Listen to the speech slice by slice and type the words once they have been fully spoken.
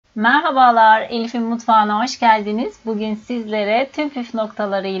Merhabalar, Elif'in mutfağına hoş geldiniz. Bugün sizlere tüm püf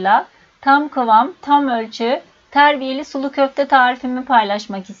noktalarıyla tam kıvam, tam ölçü, terbiyeli sulu köfte tarifimi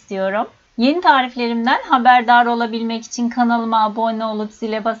paylaşmak istiyorum. Yeni tariflerimden haberdar olabilmek için kanalıma abone olup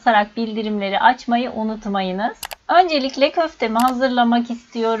zile basarak bildirimleri açmayı unutmayınız. Öncelikle köftemi hazırlamak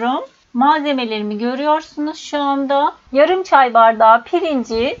istiyorum. Malzemelerimi görüyorsunuz şu anda. Yarım çay bardağı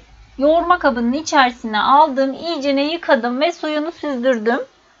pirinci yoğurma kabının içerisine aldım. İyicene yıkadım ve suyunu süzdürdüm.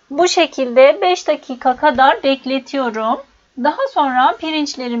 Bu şekilde 5 dakika kadar bekletiyorum. Daha sonra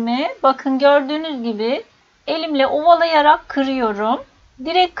pirinçlerimi bakın gördüğünüz gibi elimle ovalayarak kırıyorum.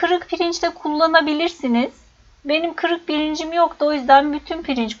 Direkt kırık pirinç de kullanabilirsiniz. Benim kırık pirincim yoktu, o yüzden bütün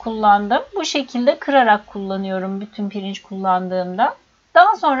pirinç kullandım. Bu şekilde kırarak kullanıyorum bütün pirinç kullandığımda.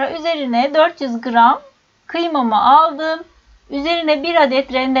 Daha sonra üzerine 400 gram kıymamı aldım. Üzerine 1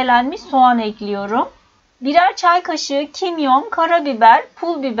 adet rendelenmiş soğan ekliyorum. Birer çay kaşığı kimyon, karabiber,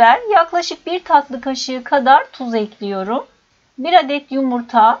 pul biber, yaklaşık 1 tatlı kaşığı kadar tuz ekliyorum. 1 adet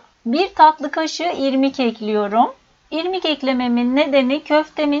yumurta, 1 tatlı kaşığı irmik ekliyorum. İrmik eklememin nedeni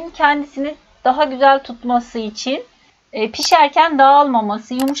köftemin kendisini daha güzel tutması için, pişerken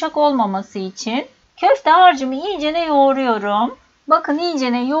dağılmaması, yumuşak olmaması için. Köfte harcımı iyicene yoğuruyorum. Bakın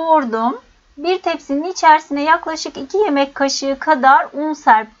iyicene yoğurdum. Bir tepsinin içerisine yaklaşık 2 yemek kaşığı kadar un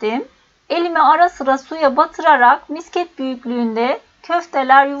serptim. Elimi ara sıra suya batırarak misket büyüklüğünde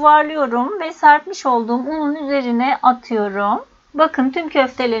köfteler yuvarlıyorum ve serpmiş olduğum unun üzerine atıyorum. Bakın tüm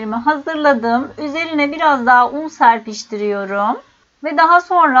köftelerimi hazırladım. Üzerine biraz daha un serpiştiriyorum. Ve daha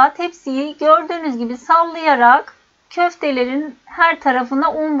sonra tepsiyi gördüğünüz gibi sallayarak köftelerin her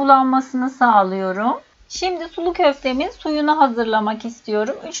tarafına un bulanmasını sağlıyorum. Şimdi sulu köftemin suyunu hazırlamak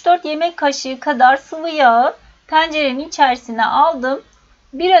istiyorum. 3-4 yemek kaşığı kadar sıvı yağı tencerenin içerisine aldım.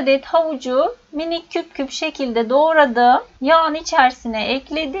 1 adet havucu minik küp küp şekilde doğradım. Yağın içerisine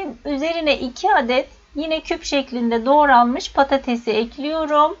ekledim. Üzerine 2 adet yine küp şeklinde doğranmış patatesi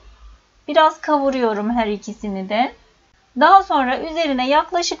ekliyorum. Biraz kavuruyorum her ikisini de. Daha sonra üzerine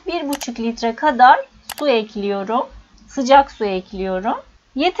yaklaşık 1,5 litre kadar su ekliyorum. Sıcak su ekliyorum.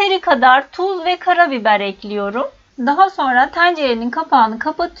 Yeteri kadar tuz ve karabiber ekliyorum. Daha sonra tencerenin kapağını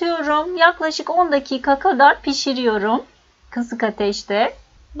kapatıyorum. Yaklaşık 10 dakika kadar pişiriyorum. Kısık ateşte.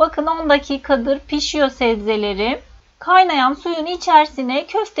 Bakın 10 dakikadır pişiyor sebzelerim. Kaynayan suyun içerisine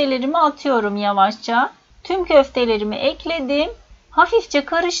köftelerimi atıyorum yavaşça. Tüm köftelerimi ekledim. Hafifçe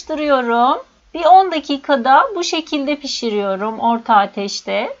karıştırıyorum. Bir 10 dakikada bu şekilde pişiriyorum orta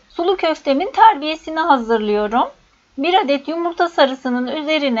ateşte. Sulu köftemin terbiyesini hazırlıyorum. 1 adet yumurta sarısının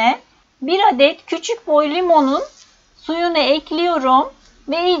üzerine 1 adet küçük boy limonun suyunu ekliyorum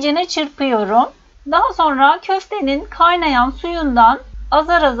ve iyicene çırpıyorum. Daha sonra köftenin kaynayan suyundan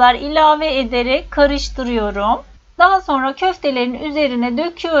azar azar ilave ederek karıştırıyorum. Daha sonra köftelerin üzerine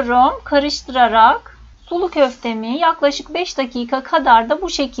döküyorum karıştırarak. Sulu köftemi yaklaşık 5 dakika kadar da bu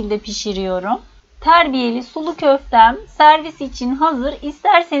şekilde pişiriyorum. Terbiyeli sulu köftem servis için hazır.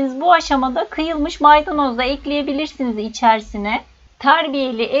 İsterseniz bu aşamada kıyılmış maydanoz da ekleyebilirsiniz içerisine.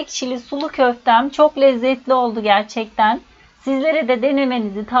 Terbiyeli ekşili sulu köftem çok lezzetli oldu gerçekten. Sizlere de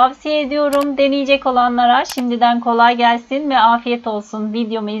denemenizi tavsiye ediyorum. Deneyecek olanlara şimdiden kolay gelsin ve afiyet olsun.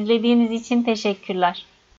 Videomu izlediğiniz için teşekkürler.